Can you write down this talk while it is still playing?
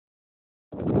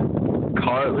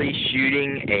Carly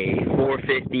shooting a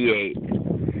 .458.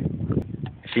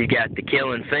 She's got the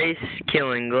killing face,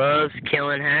 killing gloves,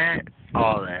 killing hat,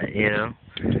 all that, you know.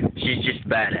 She's just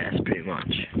badass, pretty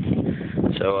much.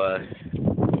 So,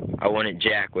 I wanted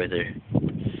Jack with her.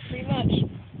 Pretty much.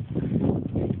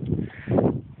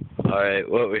 Alright,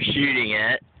 what we're shooting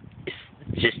at is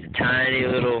just a tiny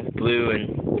little blue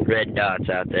and red dots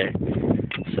out there.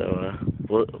 So,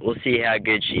 we'll see how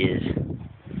good she is.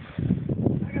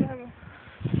 I gotta have a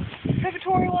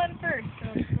preparatory one first.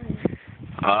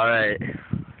 Alright.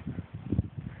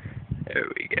 There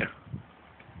we go.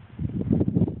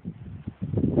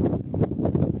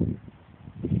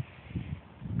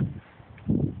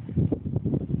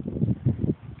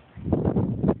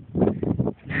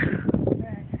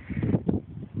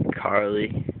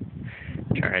 Carly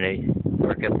trying to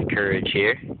work up the courage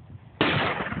here.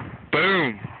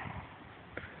 Boom!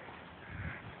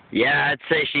 Yeah, I'd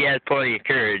say she has plenty of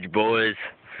courage, boys.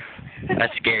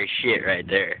 That's scary shit right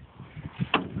there.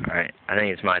 Alright, I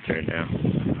think it's my turn now.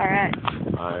 Alright.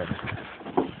 Alright.